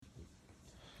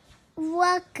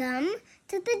Welcome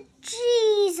to the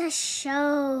Jesus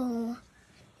Show.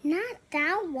 Not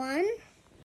that one.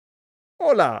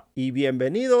 Hola y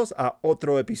bienvenidos a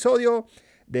otro episodio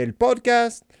del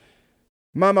podcast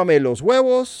Mámame los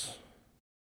huevos,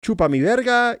 chupa mi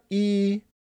verga y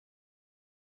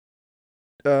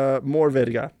more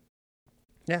verga.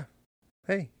 Yeah.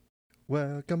 Hey,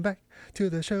 welcome back to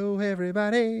the show,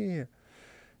 everybody.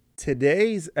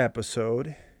 Today's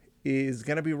episode is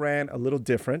going to be ran a little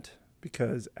different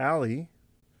because Allie,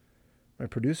 my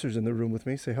producer's in the room with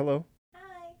me. Say hello.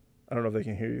 Hi. I don't know if they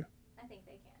can hear you. I think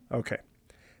they can. Okay.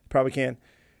 Probably can.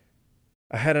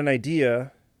 I had an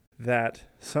idea that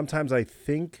sometimes I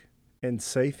think and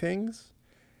say things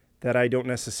that I don't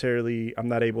necessarily, I'm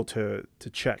not able to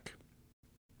check.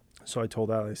 So I told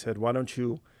Allie, I said, why don't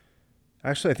you,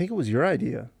 actually, I think it was your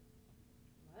idea.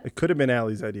 What? It could have been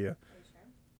Allie's idea. Are you sure?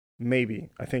 Maybe.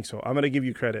 I think so. I'm going to give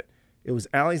you credit. It was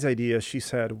Allie's idea. She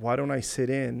said, why don't I sit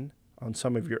in on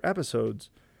some of your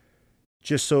episodes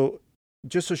just so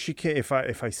she can, if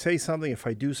I say something, if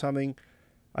I do something,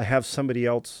 I have somebody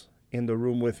else in the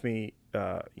room with me,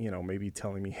 maybe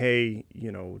telling me, hey,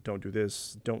 don't do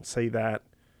this, don't say that.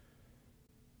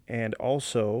 And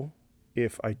also,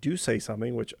 if I do say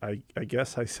something, which I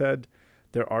guess I said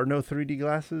there are no 3D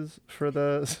glasses for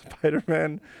the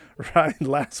Spider-Man ride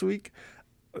last week,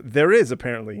 there is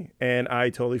apparently, and I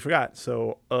totally forgot.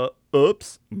 So,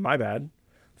 oops, my bad.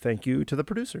 Thank you to the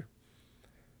producer.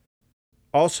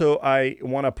 Also, I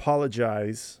want to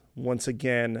apologize once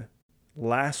again.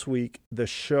 Last week, the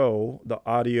show, the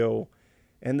audio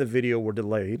and the video were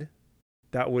delayed.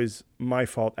 That was my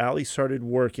fault. Allie started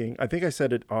working. I think I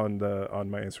said it on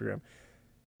my Instagram.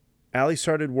 Allie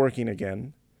started working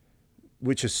again,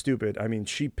 which is stupid. I mean,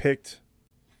 she picked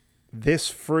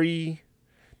this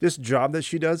job that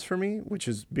she does for me, which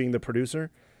is being the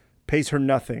producer, pays her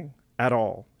nothing at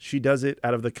all. She does it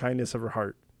out of the kindness of her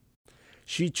heart.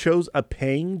 She chose a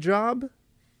paying job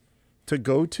to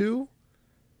go to.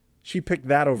 She picked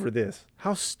that over this.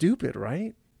 How stupid,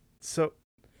 right? So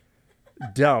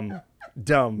dumb.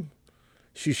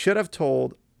 She should have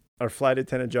told our flight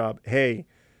attendant job, hey,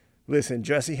 listen,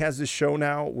 Jesse has this show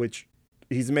now, which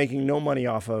he's making no money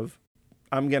off of.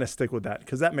 I'm going to stick with that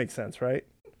because that makes sense, right?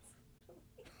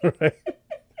 Right?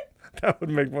 That would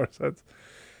make more sense.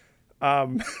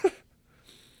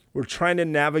 We're trying to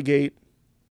navigate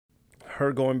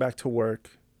her going back to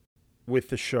work with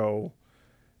the show.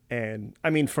 And I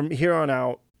mean, from here on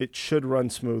out, it should run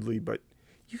smoothly, but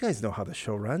you guys know how the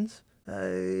show runs.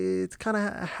 It's kind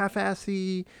of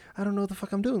half-assy. I don't know what the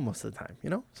fuck I'm doing most of the time,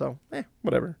 So,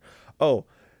 whatever. Oh,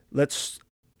 let's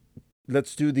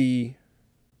do the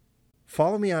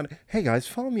follow me on. Hey guys,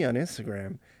 follow me on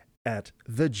Instagram at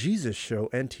The Jesus Show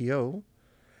NTO.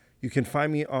 You can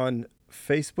find me on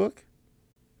Facebook.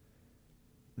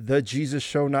 The Jesus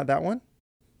Show, not that one.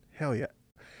 Hell yeah.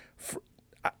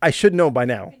 I should know by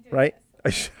now, right? I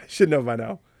should know by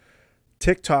now.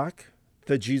 TikTok,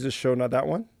 The Jesus Show, not that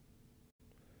one.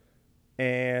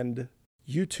 And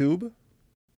YouTube,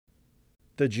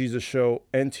 The Jesus Show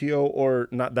NTO, or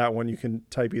not that one. You can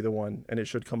type either one and it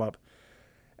should come up.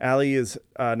 Allie is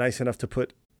nice enough to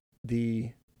put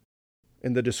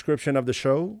in the description of the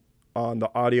show, on the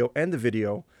audio and the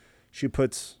video, she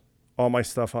puts all my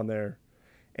stuff on there.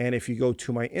 And if you go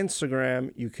to my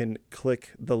Instagram, you can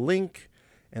click the link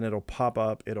and it'll pop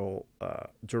up. It'll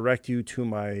direct you to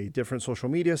my different social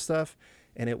media stuff,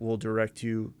 and it will direct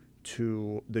you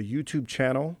to the YouTube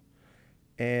channel.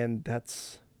 And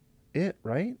that's it,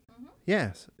 right? Mm-hmm.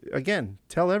 Yes. Again,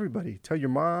 tell everybody. Tell your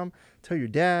mom, tell your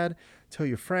dad, tell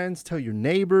your friends, tell your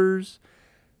neighbors.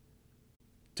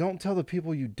 Don't tell the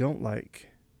people you don't like.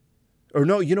 Or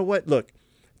no, you know what? Look,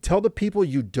 tell the people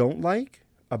you don't like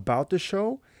about the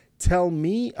show. Tell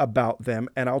me about them,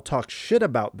 and I'll talk shit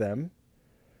about them.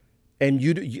 And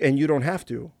you don't have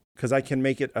to, because I can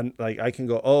make it like I can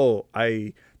go,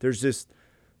 there's this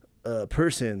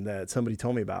person that somebody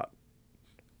told me about,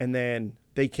 and then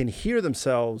they can hear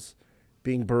themselves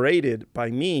being berated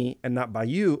by me and not by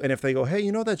you. And if they go, hey,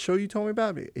 that show you told me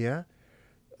about me? Yeah.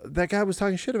 That guy was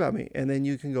talking shit about me. And then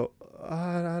you can go,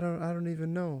 I don't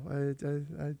even know.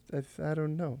 I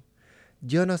don't know.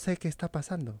 Yo no sé qué está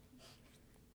pasando.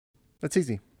 That's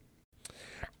easy.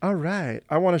 All right.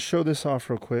 I want to show this off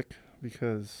real quick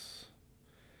because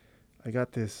I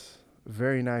got this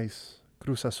very nice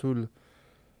Cruz Azul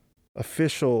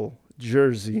official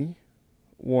jersey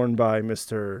worn by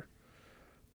Mr.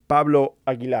 Pablo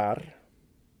Aguilar.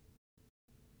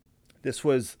 This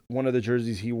was one of the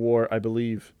jerseys he wore, I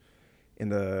believe, in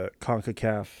the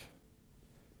CONCACAF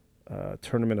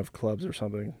tournament of clubs or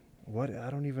something. What?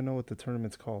 I don't even know what the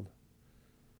tournament's called.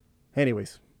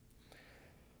 Anyways,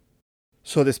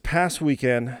 so this past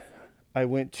weekend, I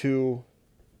went to,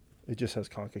 it just says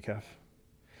CONCACAF.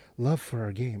 Love for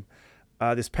our game.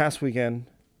 This past weekend,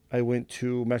 I went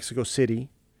to Mexico City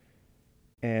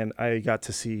and I got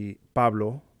to see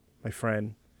Pablo, my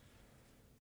friend,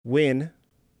 win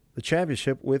the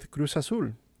championship with Cruz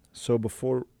Azul. So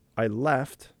before I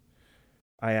left,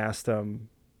 I asked him,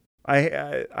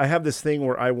 I have this thing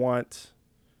where I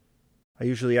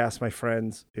usually ask my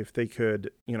friends if they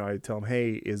could, I tell them,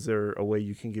 hey, is there a way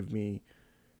you can get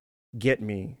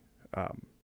me,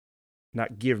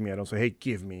 not give me. I don't say, hey,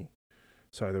 give me.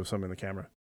 Sorry, there was something in the camera.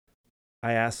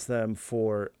 I ask them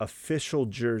for official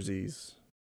jerseys.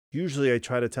 Usually I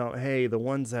try to tell them, hey, the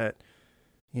ones that,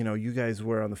 you guys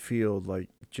wear on the field, like,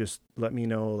 just let me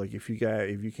know, like, if you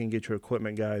can get your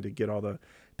equipment guy to get all the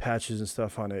patches and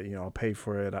stuff on it, I'll pay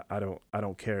for it. I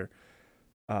don't care.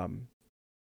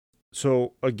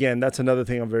 So again, that's another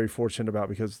thing I'm very fortunate about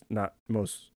because not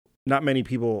many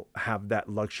people have that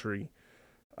luxury.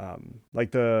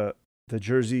 Like the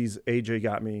jerseys AJ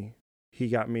got me, he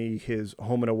got me his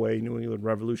home and away New England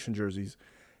Revolution jerseys,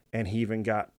 and he even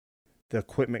got the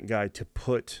equipment guy to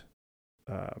put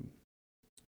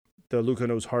the Luca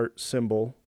Knows Heart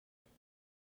symbol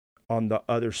on the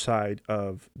other side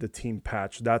of the team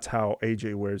patch. That's how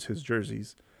AJ wears his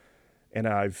jerseys. And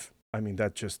I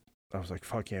was like,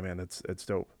 fuck yeah, man, that's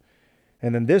dope.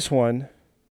 And then this one,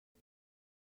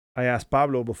 I asked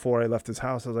Pablo before I left his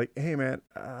house. I was like, hey, man,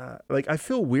 I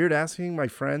feel weird asking my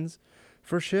friends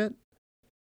for shit.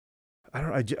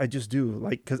 I just do.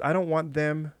 Because I don't want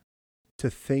them to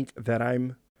think that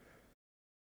I'm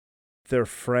their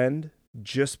friend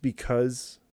just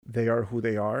because they are who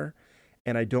they are.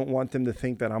 And I don't want them to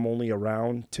think that I'm only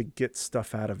around to get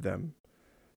stuff out of them.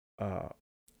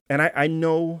 And I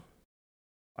know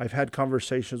I've had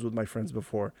conversations with my friends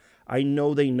before. I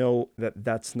know they know that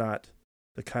that's not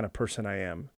the kind of person I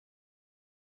am.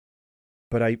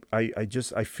 But I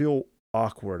feel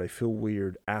awkward. I feel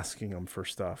weird asking them for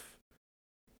stuff.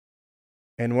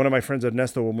 And one of my friends,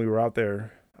 Ernesto, when we were out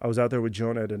there, I was out there with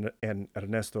Jonah and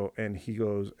Ernesto, and he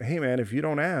goes, hey, man, if you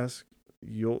don't ask,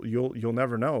 you'll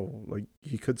never know. Like,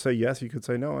 he could say yes, he could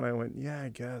say no. And I went, yeah, I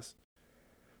guess.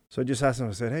 So I just asked him,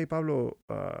 I said, hey, Pablo,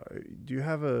 do you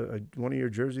have one of your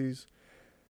jerseys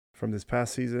from this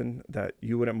past season that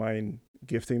you wouldn't mind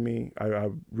gifting me? I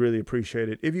really appreciate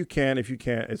it. If you can't,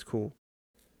 it's cool.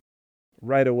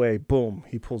 Right away, boom,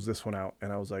 he pulls this one out.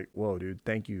 And I was like, whoa, dude,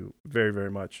 thank you very, very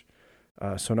much.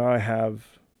 So now I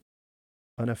have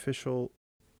an official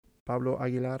Pablo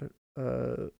Aguilar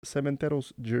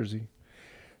Cementeros jersey.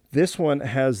 This one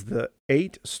has the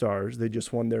 8 stars. They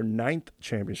just won their 9th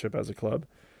championship as a club.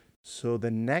 So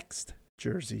the next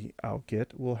jersey I'll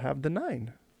get will have the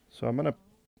 9. So I'm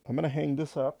gonna hang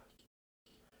this up.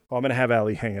 Oh, I'm gonna have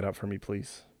Ali hang it up for me,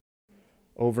 please.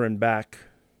 Over and back.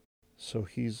 So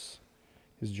his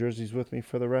jersey's with me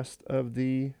for the rest of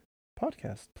the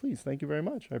podcast. Please, thank you very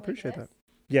much. I appreciate that.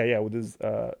 Yeah, with his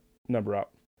number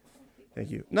out. Thank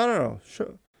you. No.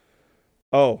 Sure.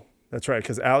 Oh, that's right,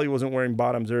 because Ali wasn't wearing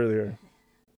bottoms earlier,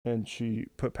 and she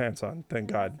put pants on.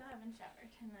 Thank God. I haven't showered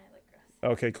and I look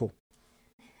gross. Okay, cool.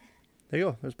 There you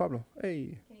go. There's Pablo.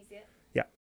 Hey. Can you see it? Yeah.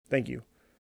 Thank you.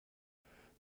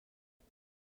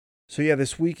 So yeah,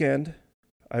 this weekend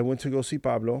I went to go see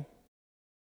Pablo,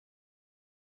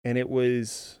 and it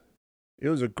was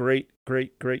a great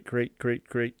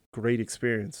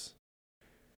experience.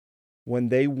 When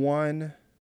they won,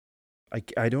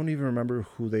 I don't even remember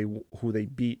who they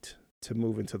beat to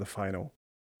move into the final.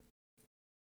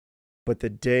 But the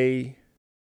day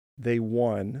they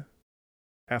won,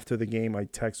 after the game, I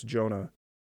text Jonah.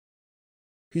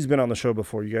 He's been on the show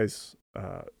before. You guys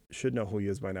should know who he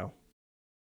is by now.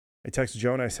 I texted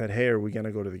Jonah. I said, hey, are we going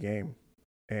to go to the game?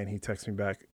 And he texted me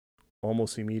back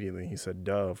almost immediately. He said,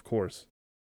 duh, of course.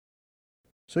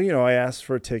 So, I asked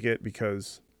for a ticket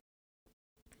because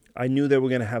I knew they were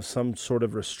going to have some sort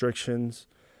of restrictions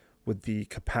with the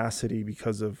capacity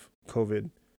because of COVID.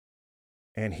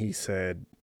 And he said,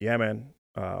 yeah, man,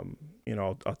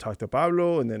 I'll talk to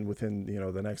Pablo. And then within,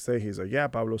 the next day, he's like, yeah,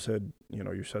 Pablo said,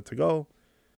 you're set to go.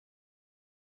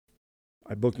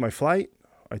 I booked my flight.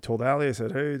 I told Ali, I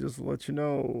said, hey, just to let you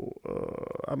know,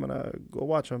 I'm going to go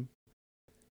watch him.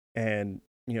 And,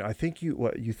 I think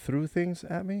you threw things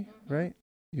at me, right?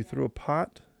 You threw a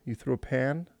pot. You threw a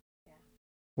pan. Yeah.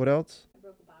 What else? I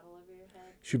broke a bottle over your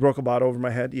head. She broke a bottle over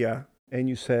my head, yeah. And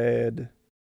you said,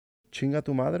 chinga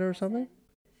tu madre or something?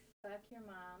 Fuck your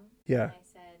mom. Yeah. And I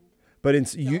said, but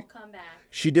don't come back.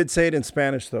 She did say it in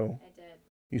Spanish, though. I did.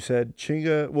 You said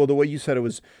chinga. Well, the way you said it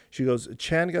was, she goes,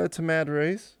 changa tu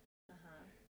madres. Uh-huh.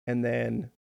 And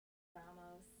then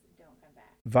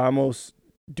Vamos,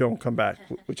 don't come back,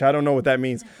 which I don't know what that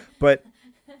means, but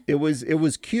it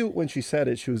was cute when she said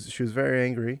it. She was very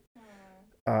angry,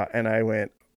 and I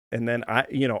went, and then I,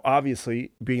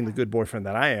 obviously being the good boyfriend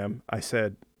that I am, I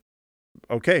said,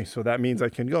 okay, so that means I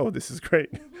can go. This is great.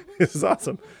 This is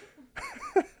awesome.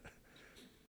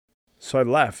 So I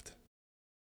left.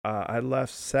 I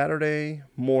left Saturday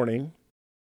morning,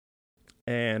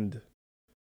 and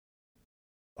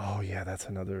oh yeah, that's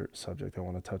another subject I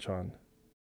want to touch on.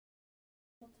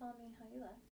 Well, tell me how you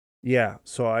left. Yeah,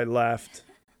 so I left.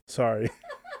 Sorry.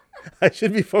 I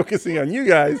should be focusing on you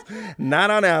guys,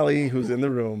 not on Allie, who's in the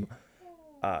room.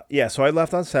 Yeah, so I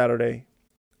left on Saturday,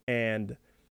 and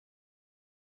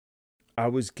I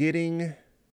was getting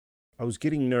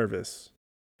nervous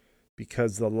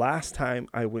because the last time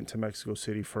I went to Mexico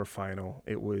City for a final,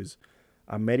 it was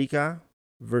America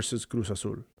versus Cruz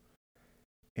Azul.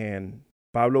 And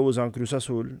Pablo was on Cruz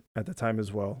Azul at the time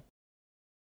as well.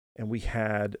 And we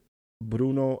had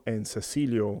Bruno and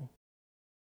Cecilio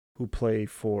who played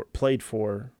for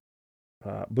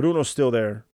Bruno's still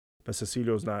there, but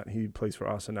Cecilio's not. He plays for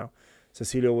Asa now.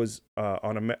 Cecilio was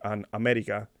on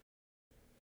America.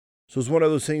 So it's one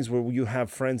of those things where you have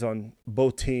friends on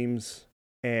both teams,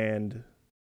 and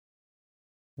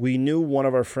we knew one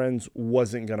of our friends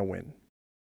wasn't going to win.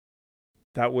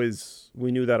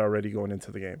 We knew that already going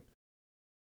into the game.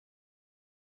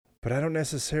 But I don't know,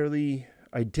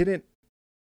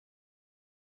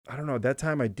 at that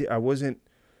time I wasn't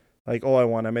like, oh, I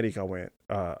want America to win.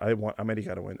 I want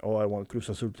America to win. Oh, I want Cruz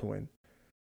Azul to win.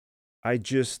 I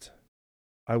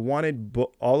wanted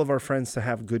all of our friends to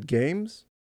have good games.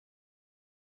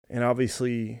 And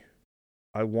obviously,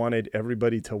 I wanted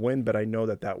everybody to win, but I know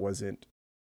that wasn't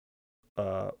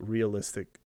a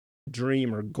realistic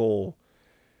dream or goal.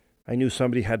 I knew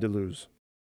somebody had to lose.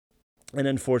 And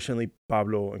unfortunately,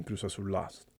 Pablo and Cruz Azul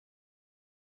lost.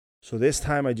 So this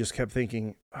time I just kept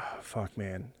thinking, oh, fuck,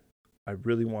 man. I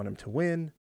really want him to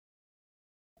win.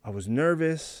 I was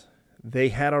nervous. They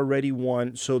had already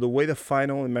won. So the way the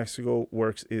final in Mexico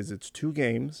works is it's 2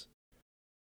 games,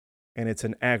 and it's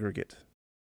an aggregate.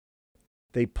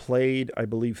 They played, I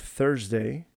believe,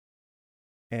 Thursday,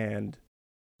 and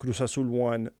Cruz Azul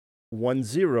won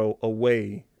 1-0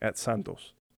 away at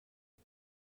Santos.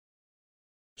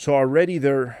 So already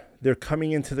they're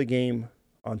coming into the game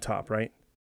on top, right?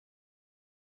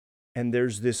 And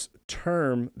there's this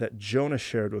term that Jonah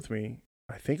shared with me.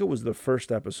 I think it was the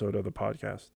first episode of the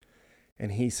podcast.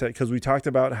 And he said, because we talked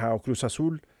about how Cruz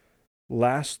Azul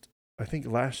last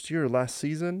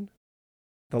season,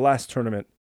 the last tournament,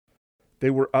 they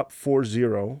were up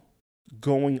 4-0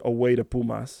 going away to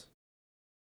Pumas.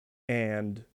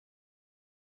 And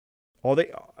all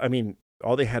they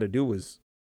had to do was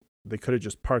they could have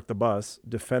just parked the bus,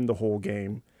 defend the whole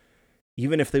game.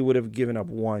 Even if they would have given up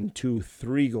 1, 2,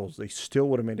 3 goals, they still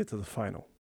would have made it to the final.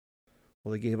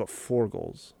 Well, they gave up 4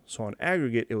 goals. So on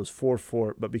aggregate, it was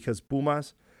 4-4. But because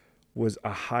Pumas was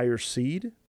a higher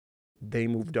seed, they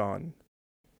moved on.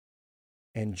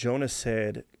 And Jonah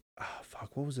said,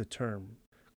 what was the term?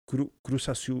 Cruz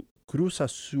Azul,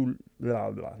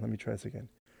 blah, blah. Let me try this again.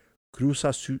 Cruz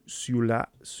Azul,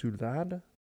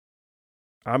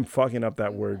 I'm fucking up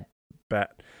that word,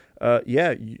 bat.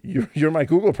 Yeah, you're my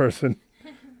Google person.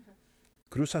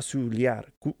 Cruz Azuliar.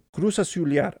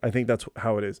 I think that's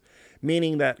how it is.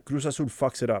 Meaning that Cruz Azul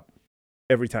fucks it up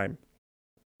every time.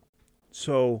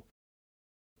 So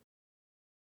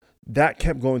that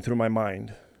kept going through my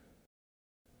mind.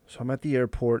 So I'm at the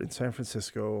airport in San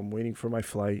Francisco. I'm waiting for my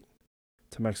flight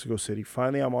to Mexico City.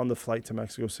 Finally, I'm on the flight to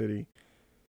Mexico City.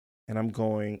 And I'm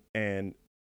going, and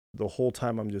the whole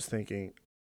time I'm just thinking,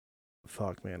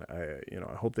 fuck, man, I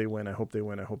hope they win. I hope they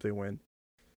win.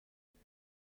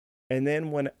 And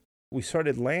then when we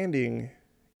started landing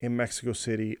in Mexico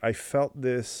City, I felt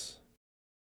this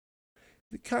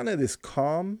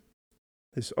calm,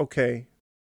 okay.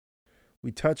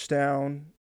 We touched down,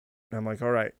 and I'm like,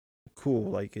 all right,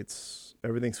 cool. Like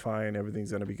everything's fine.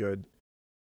 Everything's going to be good.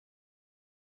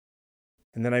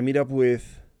 And then I meet up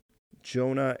with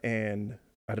Jonah and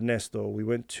Ernesto. We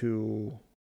went to,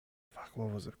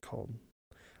 what was it called?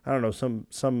 I don't know,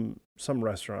 some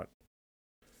restaurant.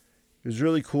 It was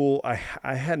really cool. I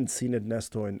hadn't seen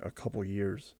Ernesto in a couple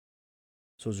years.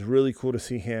 So it was really cool to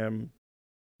see him.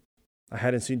 I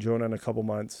hadn't seen Jonah in a couple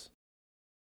months.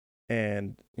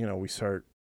 And, we start,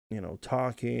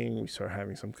 talking. We start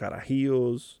having some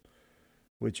carajillos,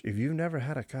 which if you've never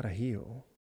had a carajillo,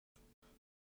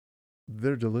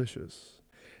 they're delicious.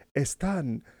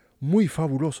 Están muy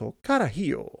fabuloso.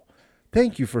 Carajillo.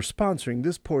 Thank you for sponsoring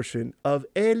this portion of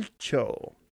El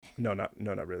Show. No, not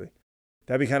really.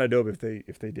 That'd be kind of dope if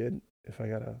they did. If I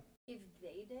got a. If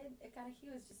they did,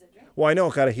 Carajillo is just a drink. Well, I know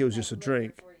Carajillo is just a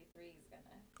drink. 43 is gonna.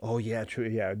 Oh yeah, true.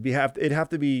 Yeah, it'd have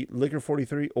to be Liquor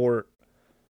 43 or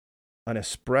an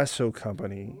espresso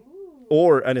company, Ooh.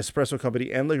 or an espresso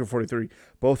company and Liquor 43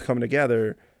 both coming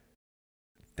together.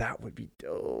 That would be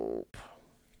dope.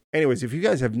 Anyways, if you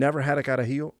guys have never had a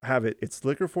Carajillo, have it. It's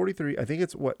Liquor 43. I think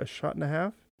it's what, a shot and a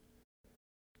half?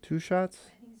 2 shots?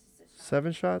 I think it's just a shot.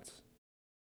 7 shots?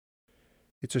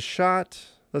 It's a shot.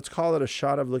 Let's call it a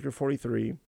shot of Liquor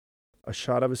 43, a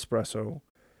shot of espresso.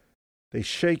 They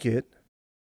shake it,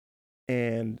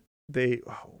 and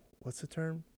what's the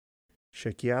term?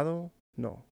 Shakeado?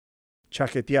 No.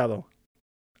 Chaqueteado.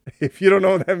 If you don't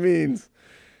know what that means,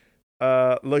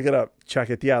 look it up.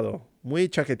 Chaqueteado. Muy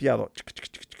chaqueteado.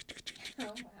 Oh,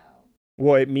 wow.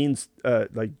 Well, it means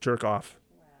like jerk off.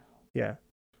 Wow. Yeah.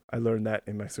 I learned that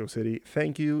in Mexico City.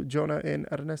 Thank you, Jonah and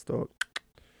Ernesto.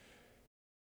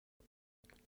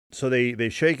 So they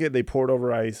shake it, they pour it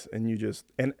over ice, and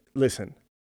and listen,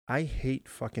 I hate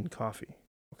fucking coffee,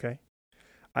 okay?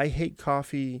 I hate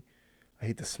coffee. I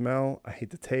hate the smell. I hate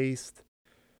the taste.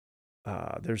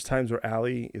 There's times where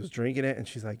Allie is drinking it, and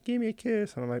she's like, give me a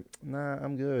kiss. And I'm like, nah,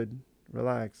 I'm good.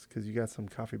 Relax, because you got some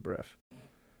coffee breath.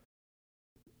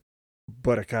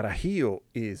 But a carajillo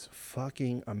is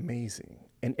fucking amazing.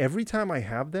 And every time I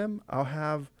have them, I'll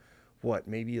have,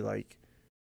 maybe like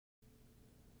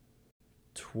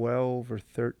 12 or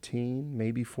 13,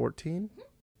 maybe 14.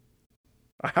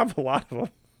 I have a lot of them.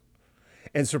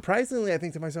 And surprisingly, I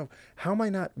think to myself, how am I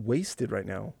not wasted right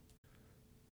now?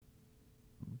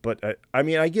 But I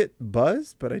mean, I get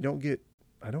buzzed, but I don't get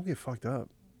fucked up.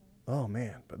 Oh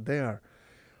man, but they are.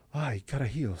 Ay,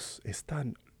 carajillos,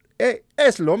 están.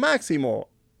 Es lo máximo.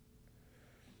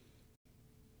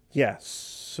 Yeah.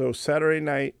 So Saturday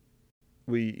night,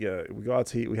 we go out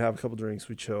to eat. We have a couple drinks.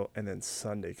 We chill, and then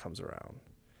Sunday comes around,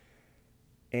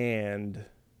 and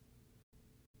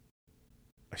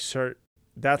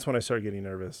that's when I start getting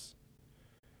nervous.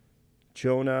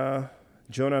 Jonah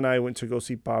and I went to go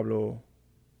see Pablo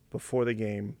before the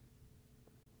game.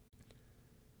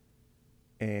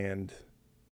 And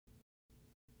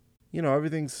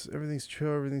everything's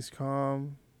chill, everything's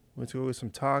calm. Went to go get some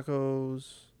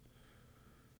tacos.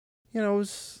 It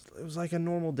was like a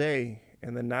normal day.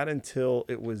 And then not until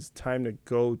it was time to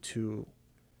go to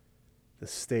the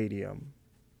stadium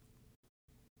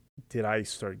did I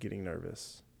start getting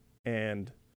nervous.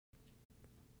 And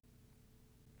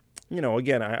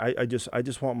again, I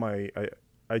just want my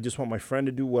friend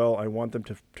to do well. I want them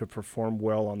to perform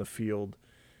well on the field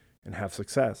and have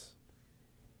success.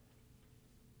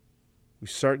 We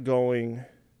start going,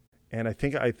 and I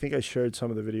think I shared some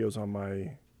of the videos on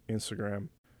my Instagram.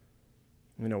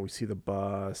 We see the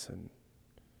bus, and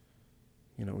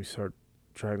we start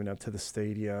driving up to the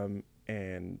stadium,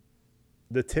 and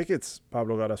the tickets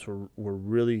Pablo got us were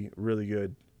really, really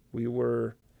good. We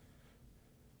were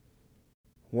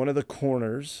one of the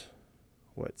corners,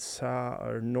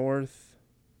 north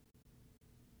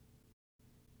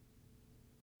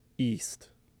east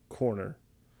corner.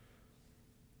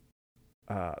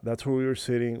 That's where we were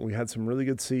sitting. We had some really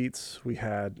good seats. We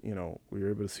were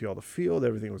able to see all the field.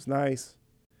 Everything was nice.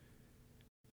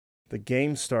 The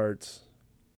game starts,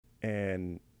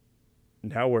 and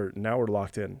now we're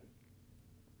locked in.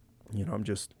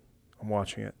 I'm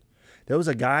watching it. There was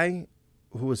a guy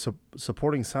who was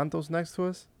supporting Santos next to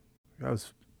us. That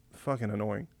was fucking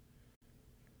annoying.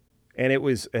 And it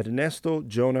was Ernesto,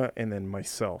 Jonah, and then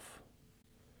myself.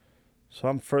 So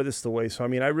I'm furthest away. So I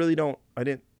mean,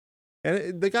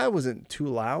 the guy wasn't too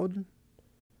loud.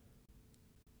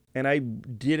 And I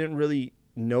didn't really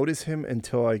notice him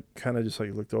until I kind of just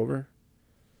looked over.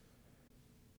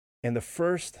 And I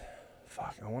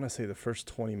want to say the first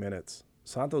 20 minutes,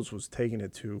 Santos was taking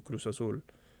it to Cruz Azul.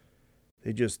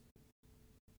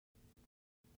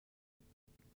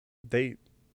 They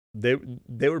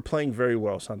were playing very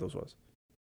well, Santos was.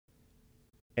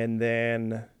 And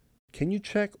then can you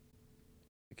check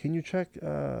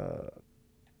the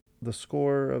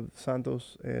score of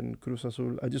Santos and Cruz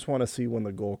Azul? I just want to see when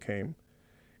the goal came,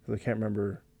 because I can't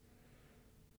remember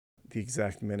the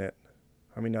exact minute.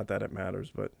 I mean, not that it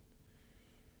matters, but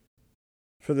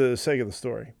for the sake of the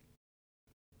story.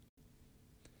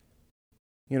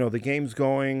 The game's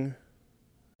going.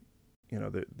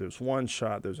 There's one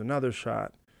shot, there's another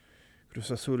shot. Cruz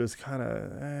Azul is kind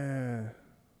of,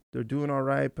 they're doing all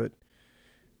right, but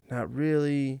not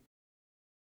really.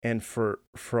 And for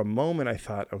a moment, I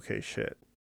thought, okay, shit.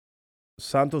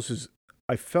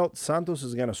 I felt Santos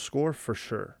is going to score for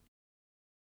sure.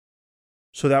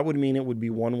 So that would mean it would be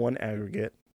 1-1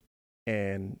 aggregate,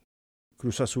 and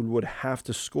Cruz Azul would have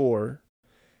to score.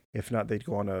 If not, they'd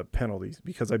go on to penalties.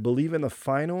 Because I believe in the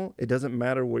final, it doesn't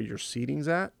matter where your seating's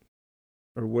at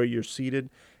or where you're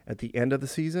seated at the end of the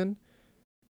season.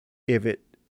 If it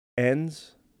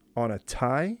ends on a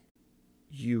tie,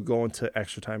 you go into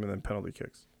extra time and then penalty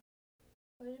kicks.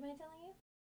 What am I telling you?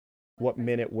 What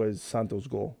minute was Santos'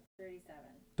 goal? 37.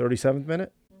 37th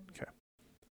minute? Mm-hmm. Okay.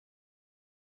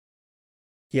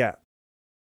 Yeah.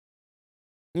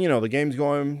 You know, the game's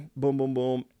going boom, boom,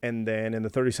 boom. And then in the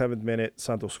 37th minute,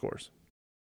 Santos scores.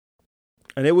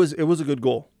 And it was a good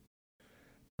goal.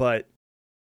 But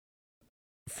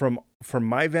from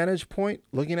my vantage point,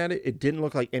 looking at it, it didn't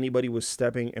look like anybody was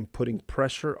stepping and putting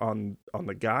pressure on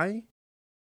the guy.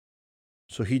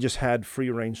 So he just had free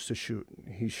range to shoot.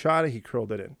 He shot it, he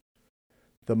curled it in.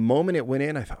 The moment it went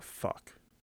in, I thought, fuck.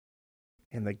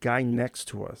 And the guy next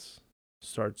to us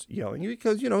starts yelling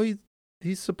because, you know,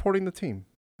 he's supporting the team.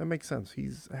 That makes sense.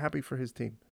 He's happy for his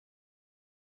team.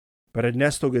 But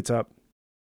Ernesto gets up,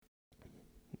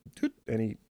 and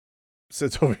he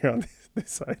sits over here on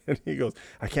this side, and he goes,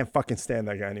 I can't fucking stand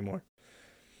that guy anymore.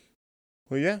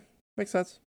 Well, yeah, makes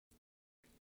sense.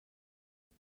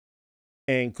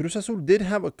 And Cruz Azul did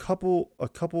have a couple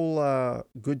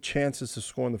good chances to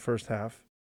score in the first half.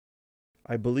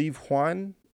 I believe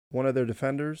Juan, one of their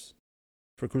defenders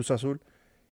for Cruz Azul,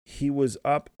 he was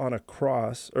up on a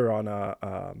cross or on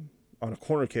a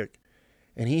corner kick,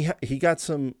 and he got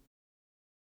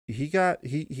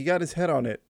his head on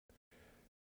it,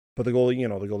 but the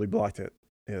goalie blocked it.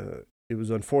 It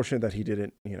was unfortunate that he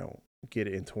didn't get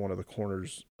it into one of the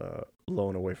corners low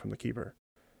and away from the keeper,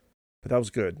 but that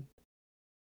was good.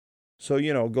 So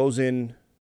goes in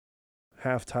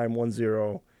halftime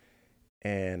 1-0,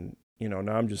 and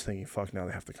now I'm just thinking, fuck, now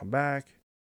they have to come back.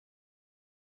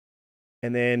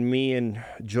 And then me and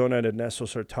Jonah and Ernesto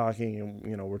start talking,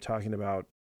 and, we're talking about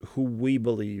who we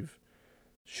believe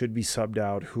should be subbed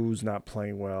out, who's not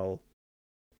playing well.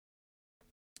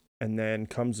 And then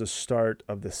comes the start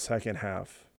of the second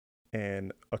half.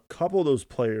 And a couple of those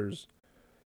players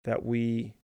that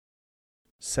we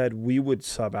said we would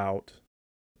sub out,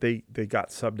 they got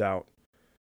subbed out.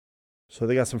 So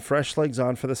they got some fresh legs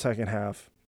on for the second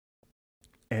half.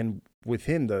 And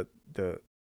within the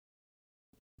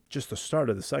start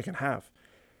of the second half,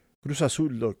 Cruz Azul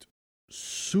looked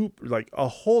super, like a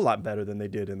whole lot better than they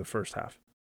did in the first half.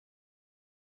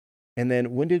 And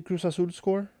then when did Cruz Azul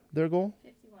score their goal?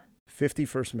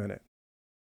 51st minute.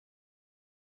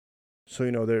 So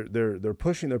they're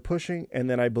pushing, and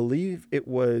then I believe it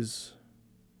was,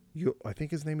 I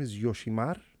think his name is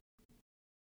Yoshimar.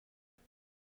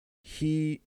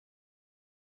 He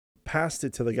passed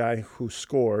it to the guy who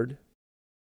scored.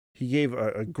 He gave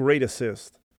a great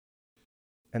assist.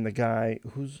 And the guy,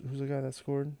 who's the guy that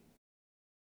scored?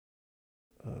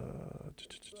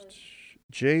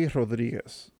 Jay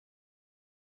Rodriguez.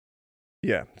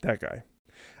 Yeah, that guy.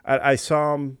 I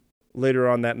saw him later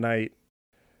on that night.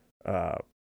 I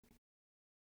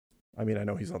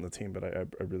know he's on the team, but I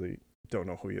really don't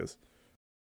know who he is.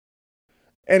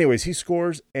 Anyways, he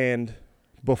scores, and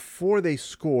before they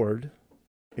scored,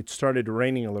 it started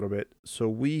raining a little bit. So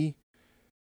the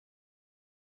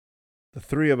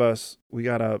three of us, we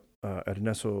got up,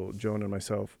 Ernesto, Joan, and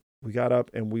myself. We got up,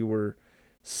 and we were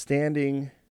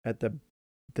standing at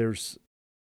there's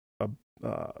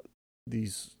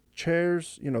these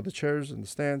chairs, the chairs and the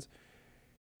stands,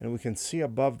 and we can see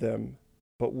above them,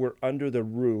 but we're under the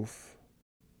roof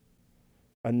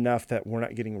enough that we're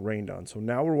not getting rained on. So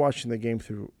now we're watching the game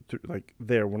through like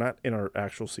there. We're not in our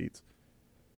actual seats.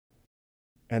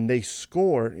 And they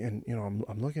score, and I'm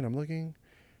looking.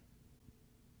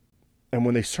 And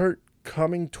when they start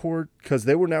coming toward, because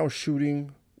they were now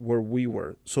shooting where we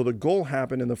were. So the goal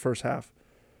happened in the first half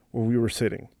where we were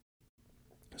sitting.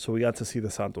 So we got to see the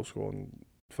Santos goal, and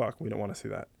fuck, we don't want to see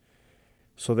that.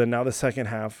 So then now the second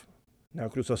half, now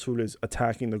Cruz Azul is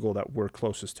attacking the goal that we're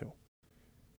closest to.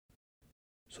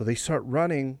 So they start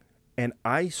running, and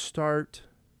I start,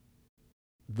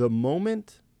 the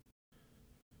moment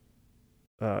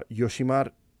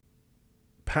Yoshimar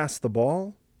passed the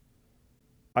ball,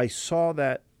 I saw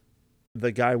that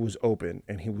the guy was open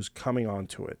and he was coming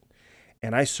onto it.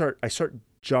 And I start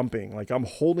jumping, like I'm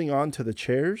holding on to the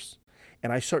chairs,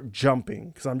 and I start jumping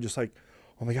because I'm just like,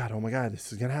 oh my God,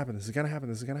 this is going to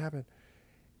happen.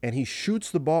 And he shoots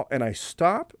the ball, and I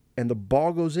stop, and the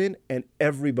ball goes in, and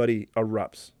everybody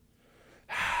erupts.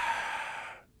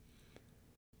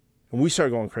 And we start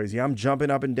going crazy. I'm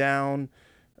jumping up and down.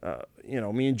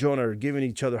 Me and Jonah are giving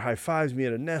each other high fives. Me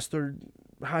and Ernesto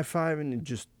high five, and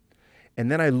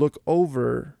then I look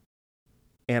over,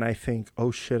 and I think,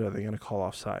 oh shit, are they gonna call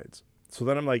offsides? So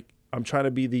then I'm like I'm trying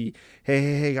to be the,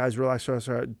 hey, guys, relax.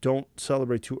 Don't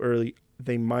celebrate too early.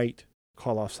 They might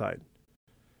call offside.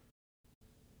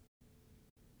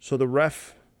 So the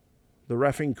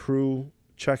reffing crew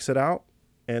checks it out,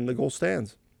 and the goal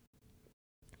stands.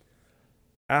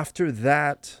 After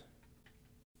that,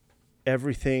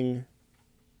 everything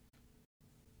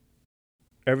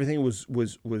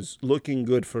was looking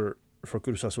good for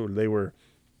Cruz Azul. They were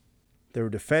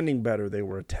defending better. They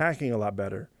were attacking a lot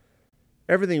better.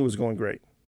 Everything was going great.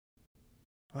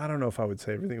 I don't know if I would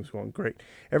say everything was going great.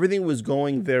 Everything was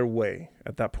going their way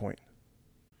at that point.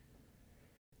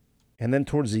 And then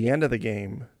towards the end of the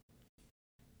game,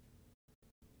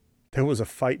 there was a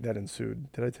fight that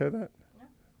ensued. Did I tell you that? No.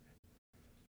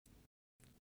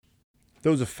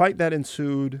 There was a fight that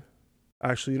ensued.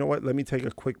 Actually, you know what? Let me take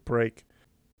a quick break.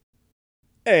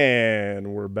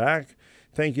 And we're back.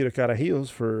 Thank you to Carajillos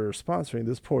for sponsoring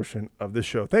this portion of the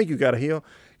show. Thank you, Carajillo.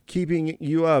 Keeping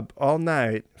you up all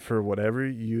night for whatever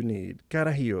you need.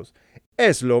 Carajillos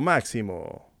es lo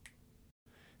máximo.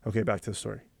 Okay, back to the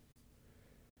story.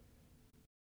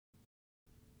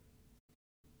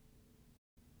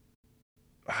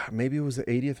 Maybe it was the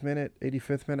 80th minute,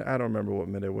 85th minute. I don't remember what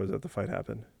minute it was that the fight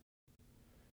happened.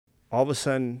 All of a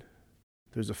sudden,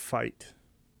 there's a fight.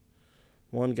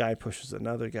 One guy pushes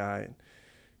another guy.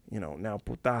 Now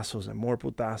putazos and more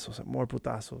putazos and more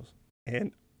putazos.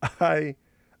 And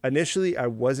initially,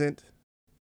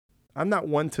 I'm not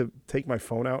one to take my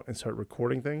phone out and start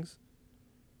recording things.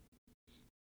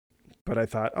 But I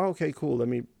thought, oh, okay, cool. Let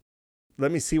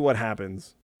me see what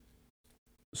happens.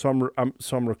 So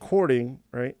I'm recording,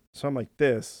 right? So I'm like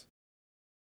this.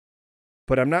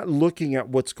 But I'm not looking at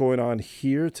what's going on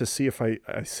here to see if I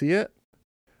see it.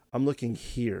 I'm looking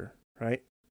here, right?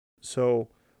 So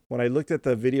when I looked at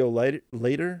the video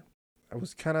later, I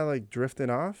was kind of like drifting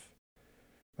off.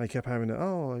 I kept having to,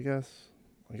 I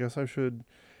guess I should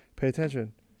pay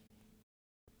attention.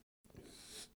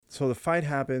 So the fight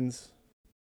happens.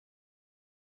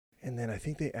 And then I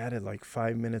think they added like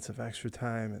 5 minutes of extra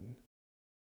time.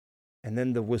 And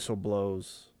then the whistle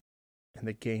blows. And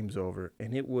the game's over.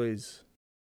 And it was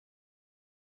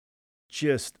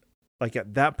just like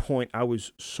at that point, I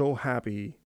was so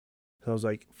happy. I was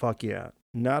like, fuck yeah.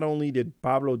 Not only did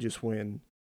Pablo just win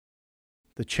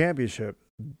the championship,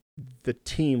 the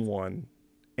team won.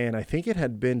 And I think it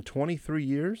had been 23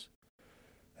 years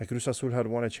that Cruz Azul had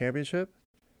won a championship.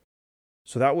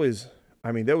 So that was,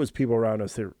 there was people around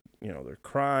us. They're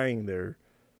crying. They're,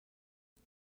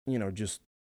 just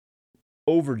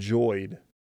overjoyed.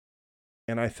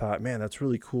 And I thought, man, that's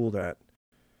really cool that,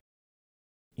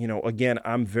 again,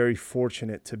 I'm very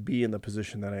fortunate to be in the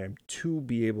position that I am to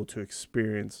be able to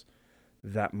experience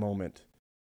that moment.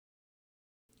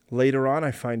 Later on,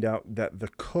 I find out that the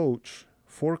coach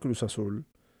for Cruz Azul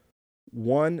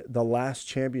won the last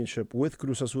championship with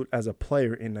Cruz Azul as a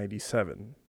player in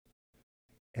 97.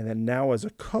 And then now as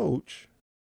a coach,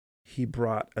 he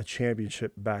brought a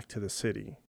championship back to the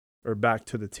city or back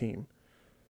to the team.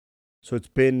 So it's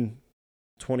been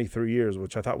 23 years,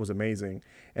 which I thought was amazing.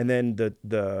 And then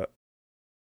the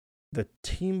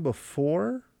team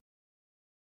before,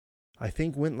 I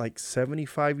think, went like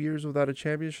 75 years without a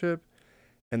championship,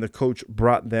 and the coach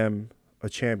brought them a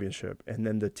championship. And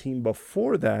then the team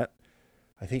before that,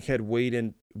 I think, had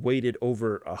waited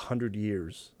over 100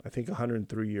 years. I think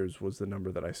 103 years was the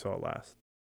number that I saw last.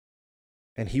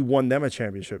 And he won them a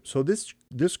championship. So this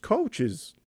coach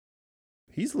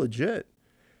he's legit.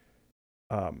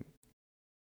 And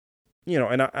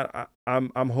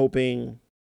I'm hoping,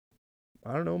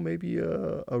 I don't know, maybe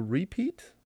a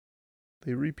repeat.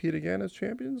 They repeat again as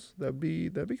champions. That'd be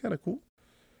kind of cool.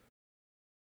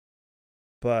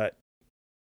 But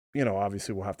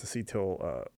obviously we'll have to see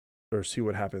see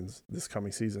what happens this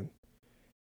coming season.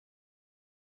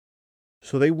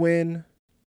 So they win.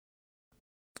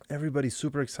 Everybody's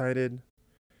super excited.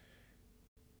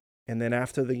 And then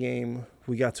after the game,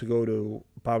 we got to go to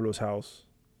Pablo's house.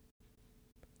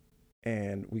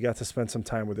 And we got to spend some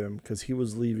time with him because he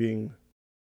was leaving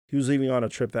on a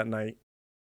trip that night.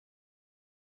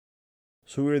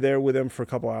 So we were there with him for a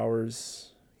couple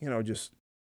hours, we're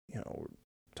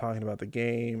talking about the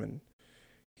game, and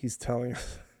he's telling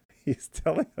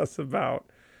us about,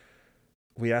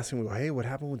 we asked him, hey, what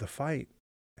happened with the fight?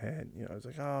 And, I was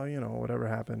like, whatever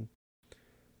happened.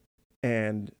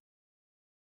 And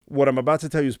what I'm about to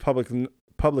tell you is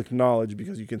public knowledge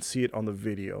because you can see it on the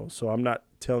video. So I'm not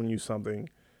telling you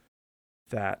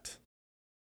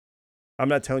I'm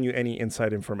not telling you any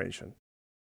inside information.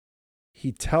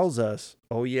 He tells us,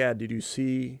 oh yeah, did you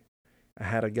see I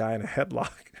had a guy in a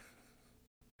headlock?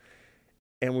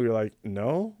 And we were like,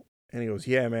 no. And he goes,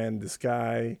 yeah, man, this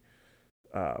guy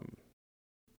um,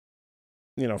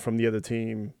 from the other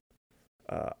team.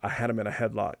 I had him in a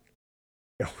headlock.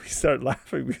 And we start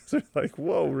laughing because we're like,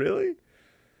 whoa, really?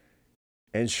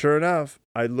 And sure enough,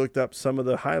 I looked up some of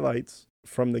the highlights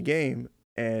from the game,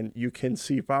 and you can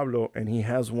see Pablo, and he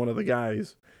has one of the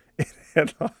guys in a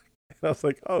headlock. And I was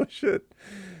like, oh, shit.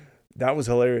 That was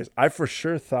hilarious. I for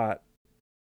sure thought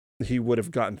he would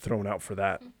have gotten thrown out for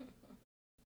that.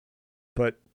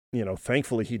 But,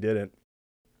 thankfully he didn't.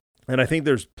 And I think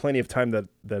there's plenty of time that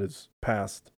has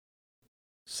passed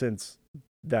since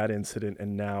that incident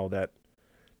and now that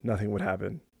nothing would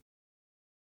happen.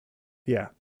 Yeah.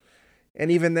 And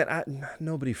even then,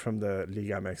 nobody from the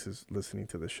Liga MX is listening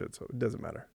to this shit, so it doesn't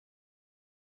matter.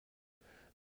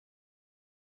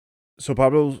 So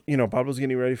Pablo's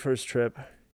getting ready for his trip.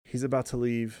 He's about to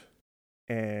leave,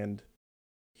 and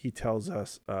he tells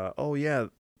us, oh, yeah,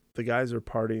 the guys are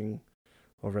partying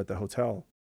over at the hotel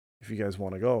if you guys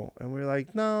want to go. And we're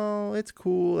like, no, it's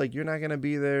cool. Like, you're not going to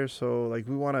be there. So, like,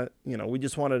 we want to, we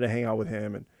just wanted to hang out with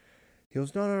him. And he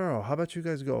goes, no. How about you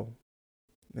guys go?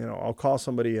 I'll call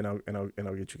somebody and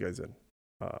I'll get you guys in,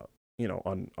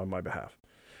 on my behalf.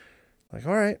 Like,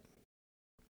 all right.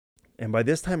 And by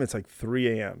this time, it's like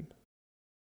 3 a.m.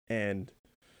 And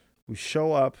we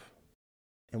show up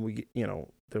and we,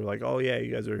 they're like, oh, yeah,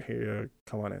 you guys are here.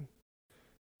 Come on in.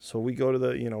 So we go to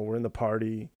we're in the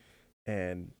party,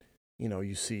 and,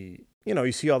 you see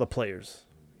all the players.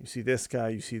 You see this guy,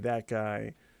 you see that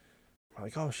guy. We're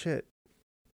like, oh, shit.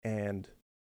 And,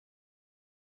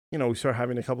 we start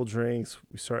having a couple drinks.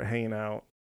 We start hanging out.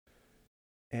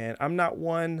 And I'm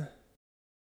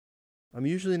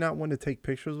usually not one to take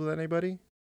pictures with anybody.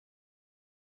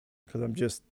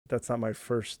 Because that's not my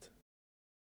first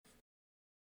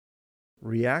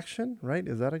reaction, right?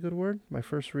 Is that a good word? My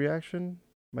first reaction?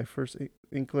 My first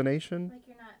inclination? Like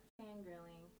you're not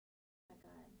fangirling. Oh,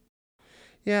 God.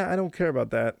 Yeah, I don't care about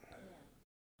that.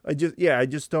 Yeah. I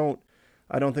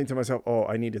don't think to myself, oh,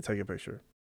 I need to take a picture.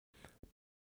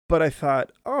 But I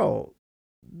thought, oh,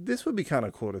 this would be kind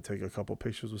of cool to take a couple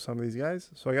pictures with some of these guys.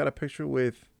 So I got a picture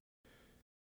with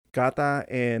Gata,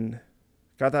 and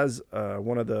Gata's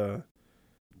one of the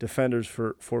defenders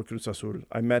for Cruz Azul.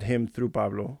 I met him through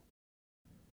Pablo.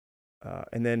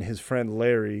 And then his friend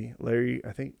Larry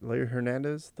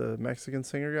Hernandez, the Mexican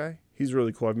singer guy. He's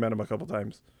really cool. I've met him a couple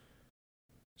times.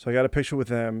 So I got a picture with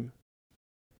them.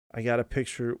 I got a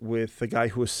picture with the guy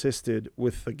who assisted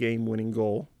with the game-winning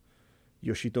goal,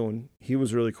 Yoshitun. He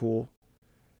was really cool.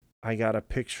 I got a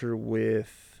picture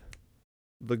with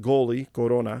the goalie,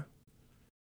 Corona.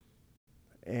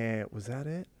 And was that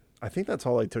it? I think that's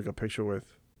all I took a picture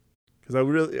with. Because I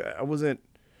wasn't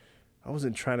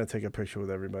trying to take a picture with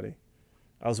everybody.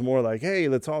 I was more like, hey,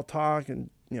 let's all talk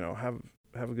and, have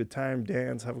a good time,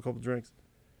 dance, have a couple drinks.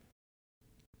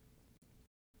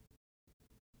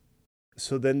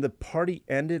 So then the party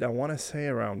ended, I want to say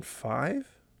around 5.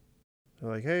 They're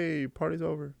like, hey, party's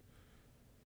over.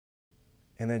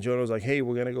 And then Jonah was like, hey,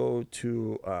 we're going to go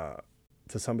to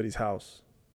somebody's house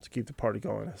to keep the party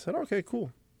going. I said, okay,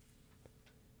 cool.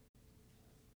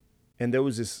 And there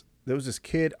was this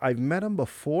kid. I've met him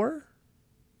before,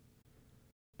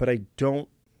 but I don't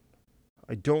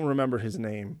remember his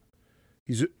name.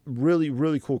 He's a really,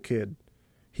 really cool kid.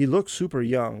 He looks super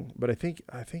young, but I think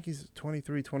he's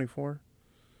 23, 24.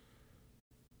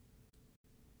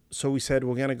 So we said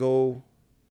we're gonna go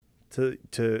to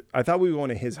I thought we were going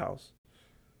to his house.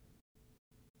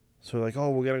 So we're like,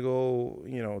 oh, we're gonna go,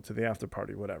 to the after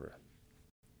party, whatever.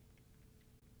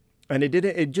 And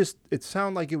it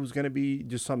sounded like it was gonna be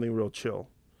just something real chill.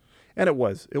 And it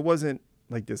was. It wasn't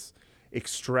like this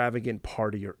extravagant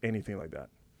party or anything like that.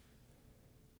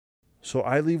 So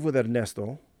I leave with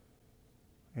Ernesto,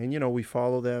 and we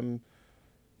follow them,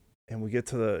 and we get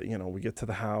to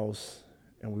the house,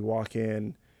 and we walk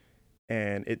in,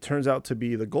 and it turns out to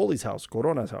be the goalie's house,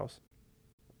 Corona's house.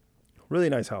 Really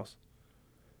nice house.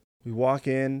 We walk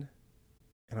in,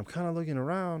 and I'm kind of looking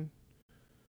around,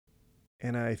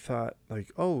 and I thought,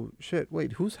 like, oh shit,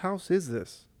 wait, whose house is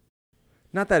this?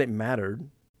 Not that it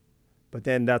mattered, but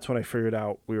then that's when I figured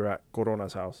out we were at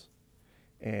Corona's house.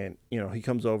 And, he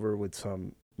comes over with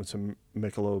some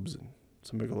Michelobs and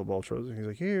some Michelob Ultras. And he's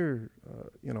like, here,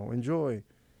 enjoy.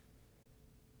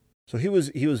 So he was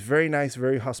very nice,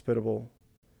 very hospitable.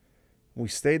 We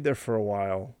stayed there for a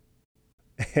while.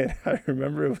 And I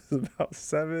remember it was about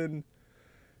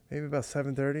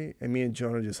 7:30. And me and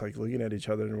Jonah just like looking at each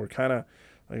other. And we're kind of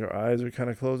like, our eyes are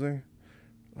kind of closing.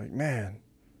 Like, man,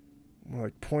 we're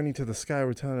like pointing to the sky.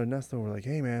 We're telling Ernesto, we're like,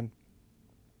 hey, man,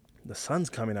 the sun's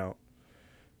coming out.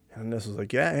 And this was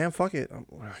like, yeah, and fuck it. I'm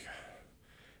like,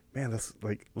 man,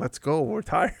 let's go. We're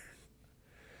tired.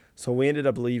 So we ended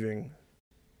up leaving,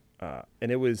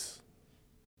 and it was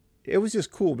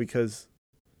just cool because,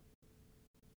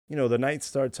 the night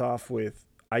starts off with,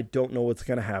 I don't know what's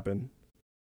going to happen.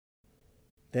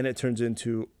 Then it turns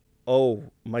into,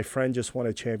 oh, my friend just won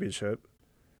a championship.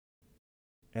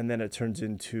 And then it turns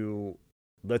into,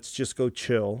 let's just go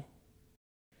chill.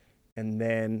 And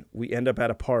then we end up at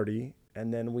a party.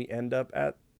 And then we end up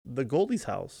at the Goldie's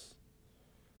house.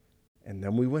 And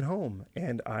then we went home.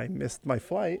 And I missed my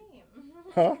flight.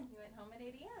 Huh? You went home at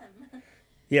 8 a.m.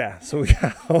 Yeah, so we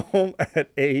got home at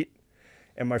 8.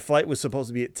 And my flight was supposed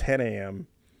to be at 10 a.m.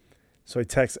 So I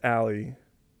text Allie.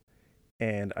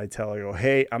 And I tell her, I go,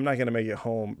 hey, I'm not going to make it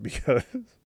home because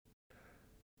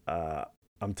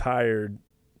I'm tired,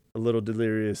 a little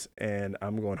delirious, and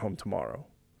I'm going home tomorrow.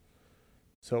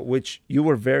 So, which you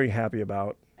were very happy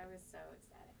about. I was so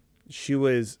excited.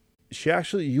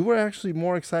 You were actually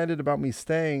more excited about me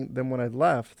staying than when I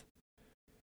left.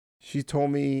 She told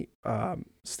me,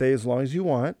 stay as long as you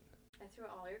want. I threw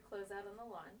all your clothes out on the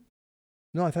lawn.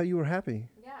 No, I thought you were happy.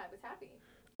 Yeah, I was happy.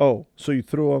 Oh, so you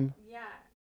threw them? Yeah.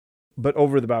 But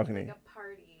over the balcony. Like a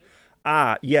party.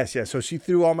 Ah, yes. So she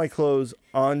threw all my clothes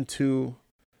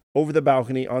over the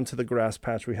balcony onto the grass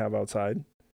patch we have outside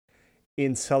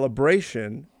in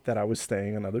celebration that I was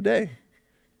staying another day.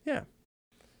 Yeah.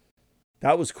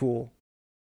 That was cool.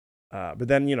 But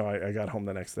then, I got home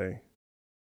the next day.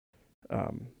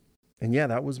 And yeah,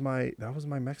 that was my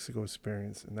Mexico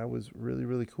experience, and that was really,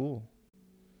 really cool.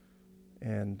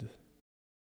 And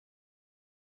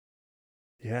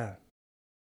yeah.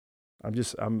 I'm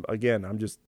just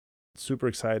super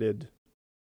excited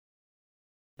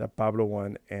that Pablo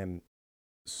won, and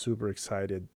super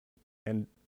excited and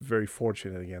very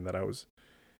fortunate again that I was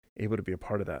able to be a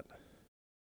part of that.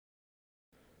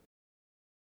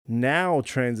 Now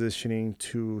transitioning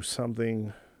to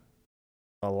something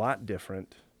a lot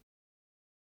different,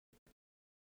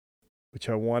 which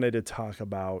I wanted to talk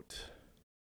about.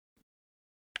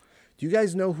 Do you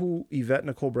guys know who Yvette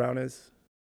Nicole Brown is?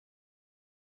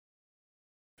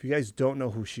 If you guys don't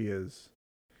know who she is,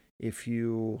 if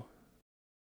you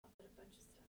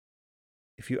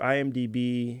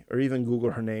IMDb or even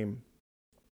Google her name,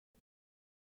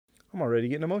 I'm already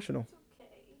getting emotional.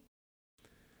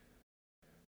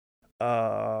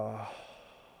 Okay.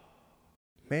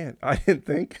 Man, I didn't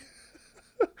think.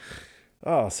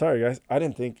 Oh, sorry guys, I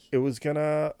didn't think it was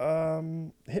gonna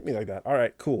hit me like that. All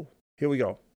right, cool. Here we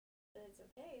go. It's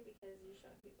okay because you show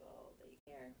people that you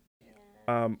care.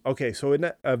 And Okay, so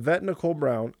in Yvette Nicole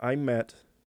Brown, I met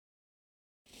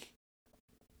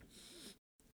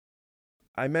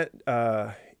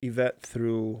Yvette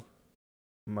through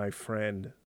my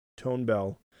friend Tone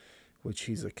Bell, which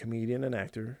he's a comedian and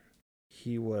actor.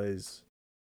 He was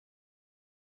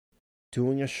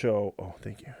doing a show. Oh,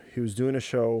 thank you. He was doing a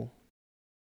show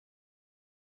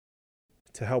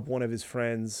to help one of his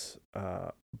friends,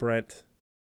 Brent,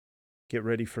 get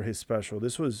ready for his special.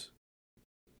 This was,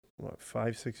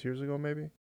 5-6 years ago,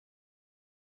 maybe?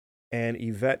 And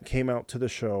Yvette came out to the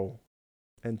show,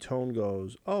 and Tone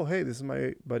goes, oh, hey, this is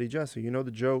my buddy Jesse. You know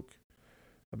the joke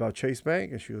about Chase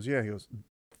Bank? And she goes, yeah. He goes,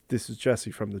 this is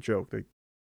Jesse from the joke.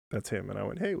 That's him. And I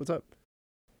went, hey, what's up?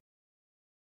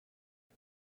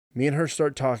 Me and her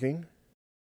start talking,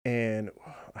 and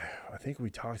I think we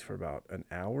talked for about an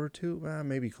hour or two,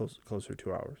 maybe closer to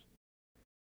 2 hours.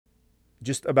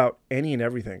 Just about any and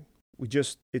everything. We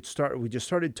just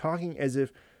started talking as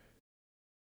if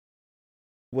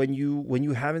when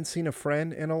you haven't seen a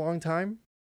friend in a long time,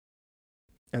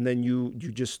 and then you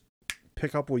just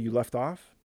pick up where you left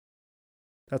off.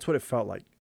 That's what it felt like.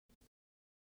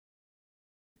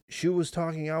 She was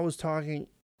talking, I was talking.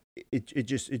 It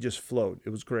just flowed. It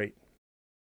was great.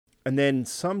 And then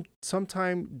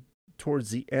sometime towards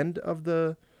the end of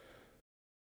the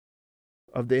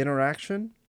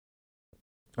interaction,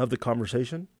 of the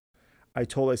conversation, I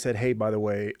said, hey, by the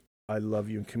way, I love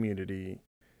you in Community.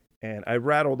 And I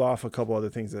rattled off a couple other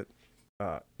things that,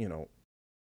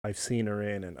 I've seen her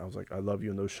in. And I was like, I love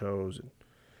you in those shows. And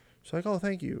she's like, oh,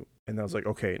 thank you. And I was like,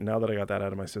 okay, now that I got that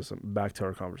out of my system, back to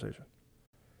our conversation.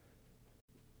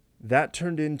 That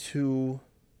turned into,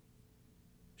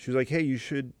 she was like, hey, you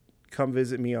should come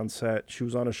visit me on set. She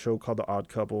was on a show called The Odd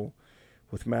Couple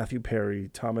with Matthew Perry,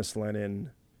 Thomas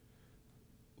Lennon.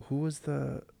 Who was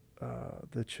the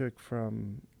chick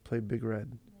from played Big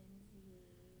Red?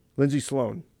 Lindsay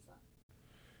Sloan.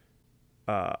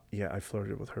 Yeah, I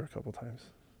flirted with her a couple times.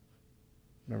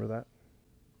 Remember that?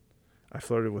 I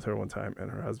flirted with her one time, and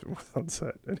her husband was on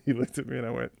set, and he looked at me, and I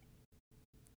went,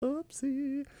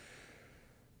 oopsie.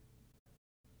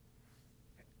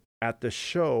 At the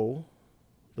show,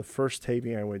 the first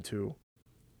taping I went to,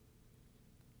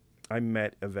 I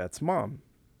met Yvette's mom.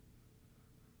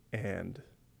 And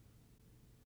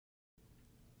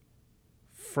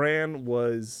Fran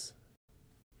was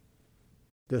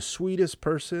the sweetest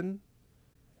person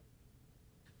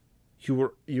you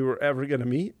were ever gonna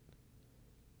meet.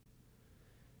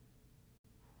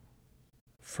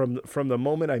 From the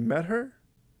moment I met her,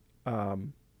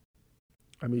 um,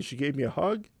 I mean, she gave me a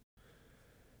hug,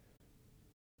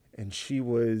 and she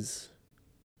was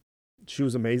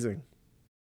amazing.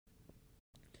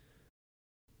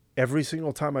 Every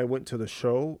single time I went to the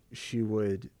show, she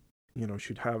would,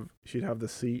 she'd have the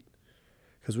seat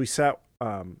because we sat.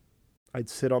 I'd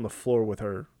sit on the floor with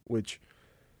her, which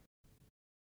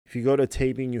if you go to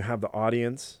taping, you have the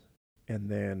audience, and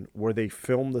then where they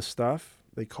film the stuff,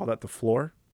 they call that the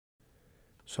floor.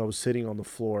 So I was sitting on the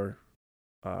floor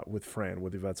with Fran,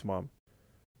 with Yvette's mom.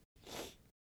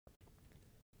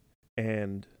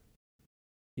 And,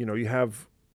 you have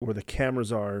where the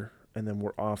cameras are, and then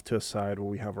we're off to a side where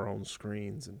we have our own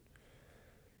screens. And,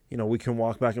 we can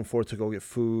walk back and forth to go get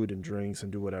food and drinks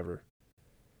and do whatever.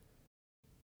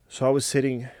 So I was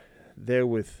sitting there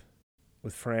with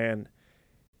Fran,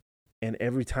 and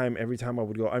every time I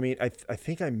would go, I mean, I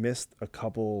think I missed a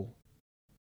couple.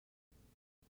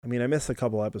 I mean, I missed a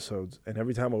couple episodes, and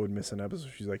every time I would miss an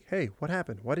episode, she's like, "Hey, what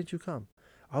happened? Why did you come?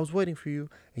 I was waiting for you,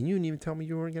 and you didn't even tell me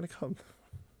you weren't gonna come."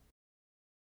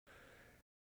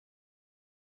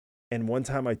 And one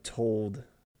time I told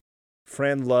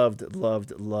Fran loved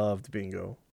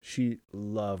bingo. She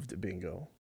loved bingo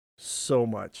so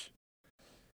much.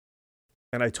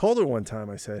 And I told her one time,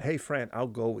 I said, "Hey, Fran, I'll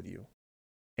go with you."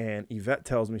 And Yvette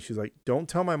tells me, she's like, "Don't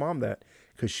tell my mom that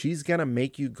because she's going to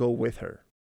make you go with her."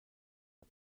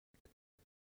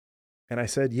 And I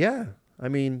said, "Yeah, I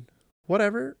mean,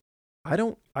 whatever.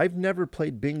 I've never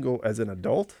played bingo as an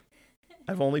adult.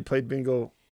 I've only played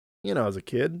bingo, as a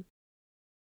kid."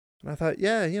 And I thought,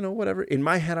 yeah, whatever. In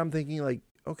my head, I'm thinking like,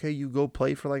 okay, you go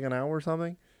play for like an hour or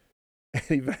something. And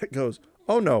Yvette goes,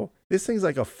 "Oh no, this thing's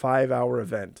like a 5-hour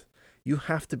event. You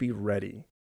have to be ready."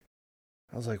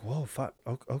 I was like, "Whoa,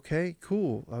 okay,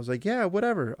 cool." I was like, "Yeah,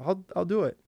 whatever. I'll do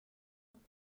it."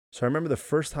 So I remember the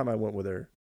first time I went with her,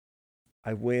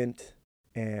 I went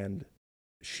and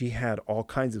she had all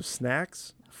kinds of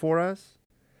snacks for us.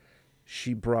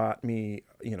 She brought me,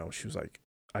 she was like,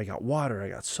 "I got water, I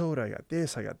got soda, I got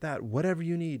this, I got that, whatever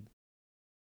you need."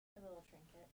 A little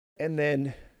trinket. And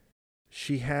then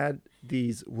she had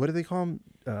these, what do they call them?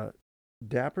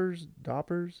 Dappers?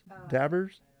 Doppers?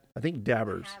 Dabbers? I think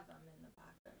dabbers. I have them in the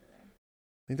box over there.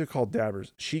 I think they're called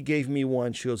dabbers. She gave me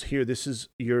one. She goes, "Here, this is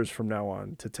yours from now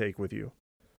on to take with you."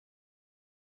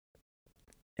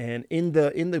 And in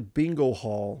the bingo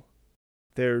hall,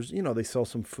 there's, they sell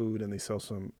some food and they sell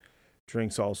some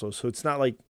drinks also. So it's not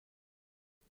like,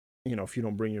 if you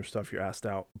don't bring your stuff, you're asked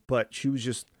out. But she was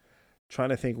just trying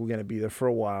to think we're going to be there for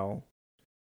a while.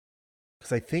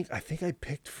 Because I think I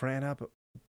picked Fran up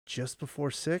just before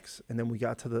 6, and then we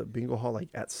got to the bingo hall like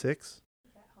at 6.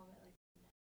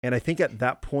 And I think at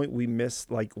that point we missed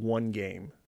like one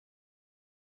game.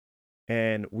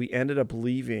 And we ended up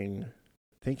leaving,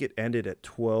 I think it ended at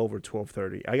 12 or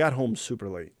 12:30. I got home super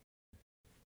late.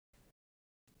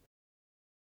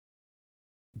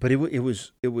 But it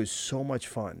was so much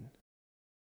fun.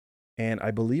 And I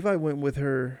believe I went with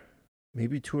her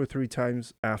maybe 2 or 3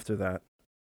 times after that.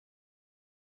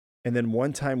 And then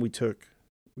one time we took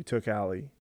Allie.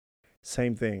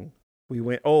 Same thing. We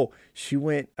went we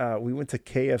went to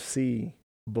KFC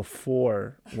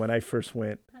before when I first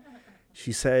went.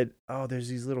 She said, "Oh, there's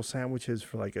these little sandwiches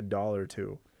for like $1 or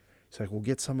 $2." It's like, "We'll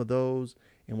get some of those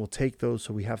and we'll take those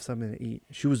so we have something to eat."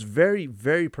 She was very,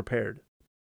 very prepared.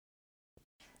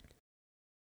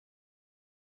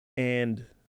 And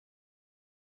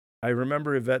I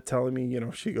remember Yvette telling me,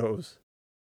 she goes,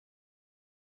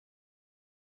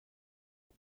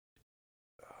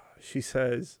 she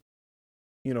says,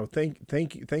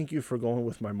 thank you for going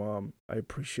with my mom. I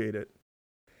appreciate it."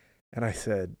 And I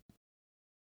said,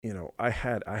 I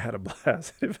had a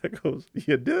blast. Yvette goes,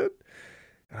 "You did?"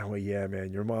 And I went, "Yeah,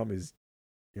 man, your mom is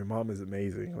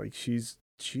amazing. Like she's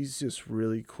just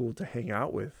really cool to hang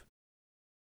out with.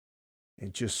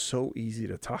 And just so easy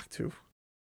to talk to."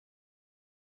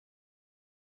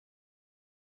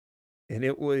 And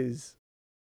it was,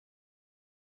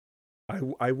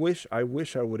 I wish I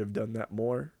would have done that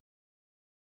more.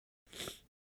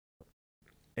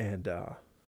 And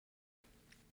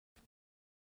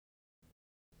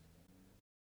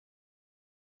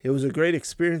it was a great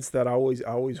experience that I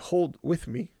always hold with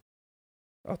me.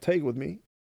 I'll take with me.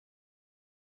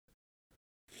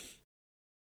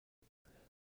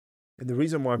 And the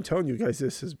reason why I'm telling you guys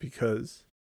this is because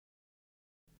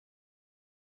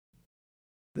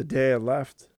the day I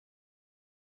left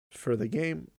for the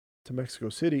game to Mexico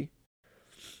City,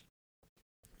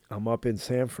 I'm up in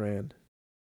San Fran,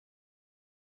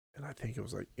 and I think it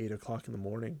was like 8 o'clock in the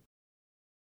morning.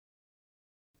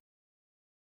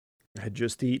 I had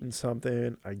just eaten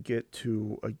something. I get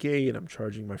to a gate. I'm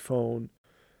charging my phone.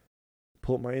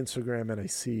 Pull up my Instagram, and I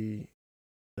see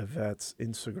Yvette's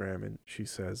Instagram, and she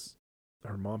says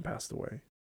her mom passed away.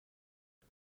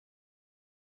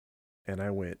 And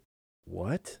I went,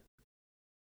 what?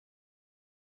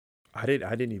 I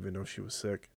didn't even know she was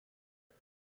sick.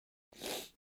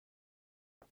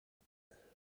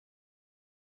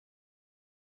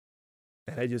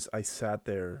 And I sat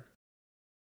there.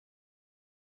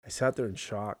 I sat there in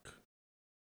shock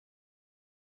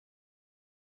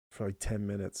for like 10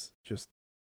 minutes. Just,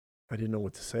 I didn't know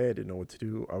what to say. I didn't know what to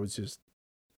do. I was just,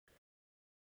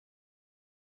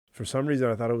 for some reason,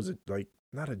 I thought it was like,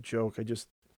 not a joke. I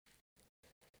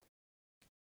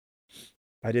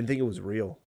didn't think it was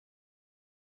real.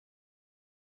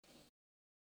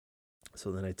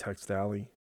 So then I text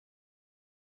Allie.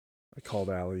 I called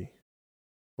Allie.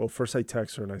 Well, first I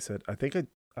text her and I said, I think I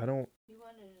don't. You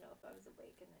wanted to know if I was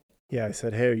awake, and then Yeah, I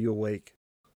said, hey, are you awake?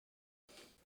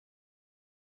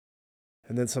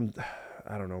 And then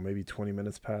I don't know, maybe 20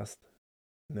 minutes passed.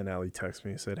 And then Allie texted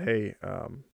me and said, hey,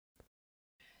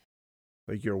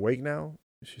 like you're awake now?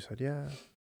 She said, yeah.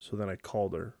 So then I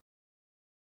called her.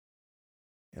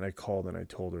 And I called and I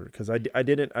told her, because I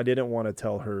didn't want to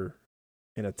tell her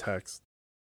in a text.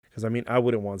 Because I mean, I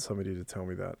wouldn't want somebody to tell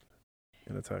me that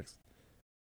in a text.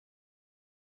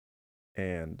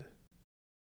 And,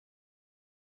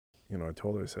 I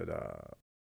told her, I said,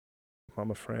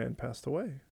 Mama Fran passed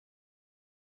away.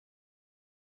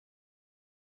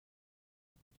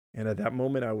 And at that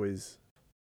moment, I was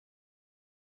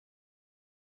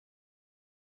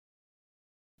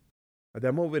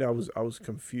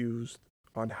confused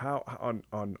on how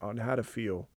on how to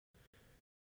feel,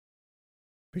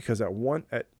 because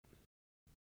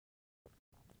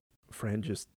Fran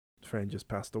just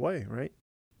passed away, right?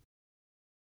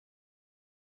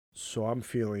 So I'm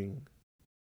feeling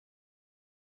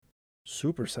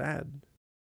super sad.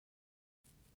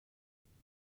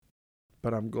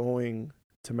 But I'm going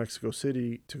to Mexico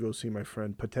City to go see my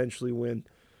friend potentially win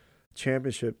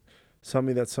championship,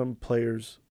 something that some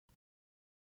players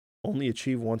only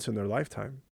achieve once in their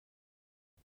lifetime.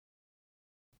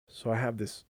 So I have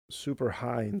this super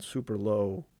high and super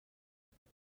low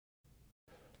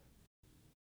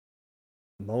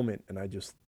moment, and I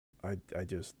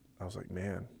was like,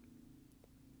 man.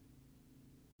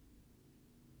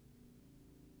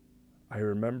 I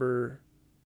remember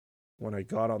when I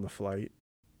got on the flight,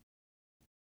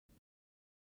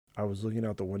 I was looking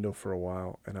out the window for a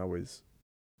while, and I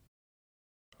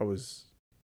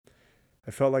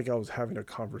felt like I was having a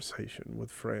conversation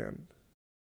with Fran.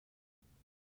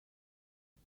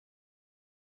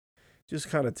 Just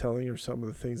kind of telling her some of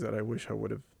the things that I wish I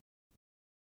would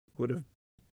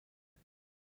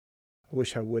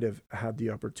have had the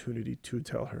opportunity to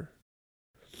tell her.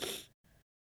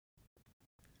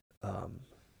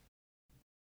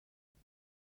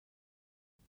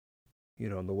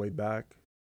 On the way back,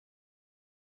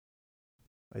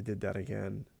 I did that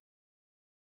again.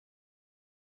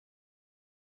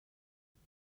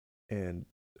 And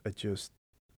it just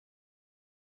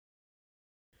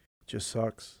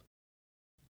sucks.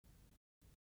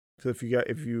 Because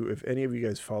if any of you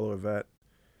guys follow Yvette,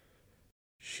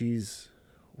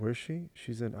 where's she?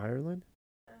 She's in Ireland?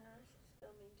 she's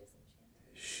filming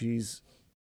Disenchanted. She's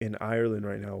in Ireland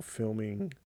right now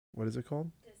filming, what is it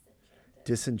called?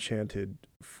 Disenchanted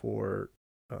for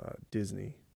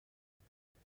Disney.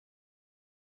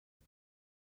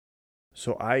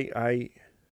 So I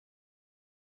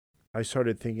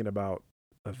started thinking about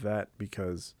Yvette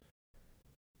because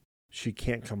she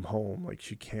can't come home. Like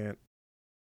she can't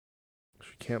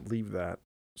leave that.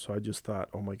 So I just thought,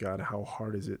 oh my God, how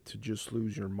hard is it to just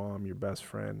lose your mom, your best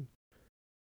friend,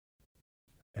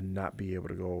 and not be able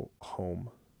to go home?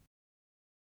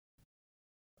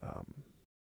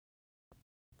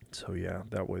 So yeah,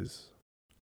 that was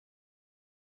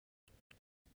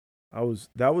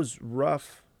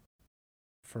rough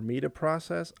for me to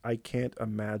process. I can't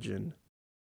imagine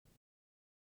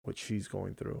what she's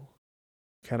going through.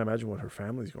 Can't imagine what her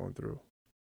family's going through.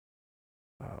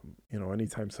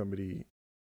 Anytime somebody,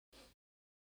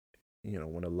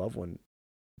 when a loved one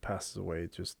passes away,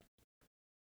 it's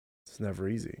never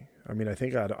easy. I mean, I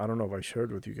think I don't know if I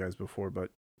shared with you guys before,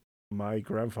 but my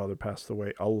grandfather passed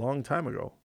away a long time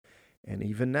ago. And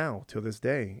even now, till this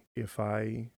day, if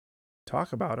I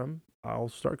talk about him, I'll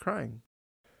start crying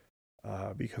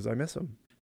because I miss him.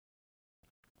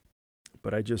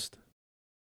 But I just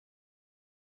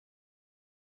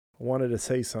wanted to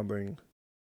say something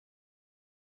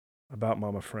about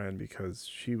Mama Fran because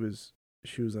she was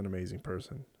an amazing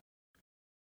person.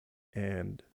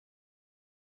 And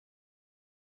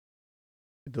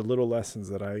the little lessons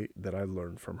that I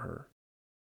learned from her,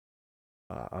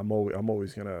 I'm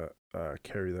always gonna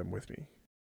carry them with me.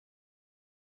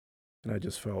 And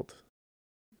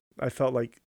I felt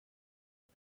like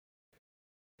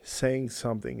saying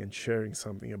something and sharing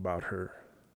something about her.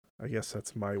 I guess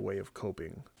that's my way of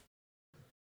coping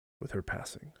with her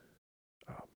passing.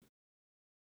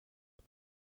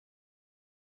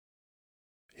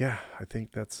 Yeah, I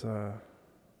think that's where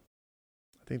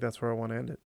I want to end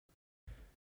it.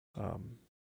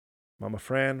 Mama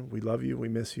Fran, we love you, we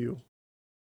miss you,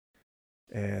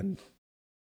 and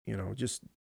just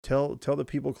tell the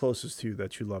people closest to you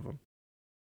that you love them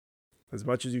as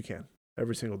much as you can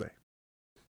every single day.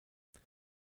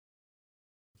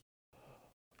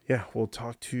 Yeah, we'll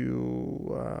talk to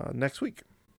you next week.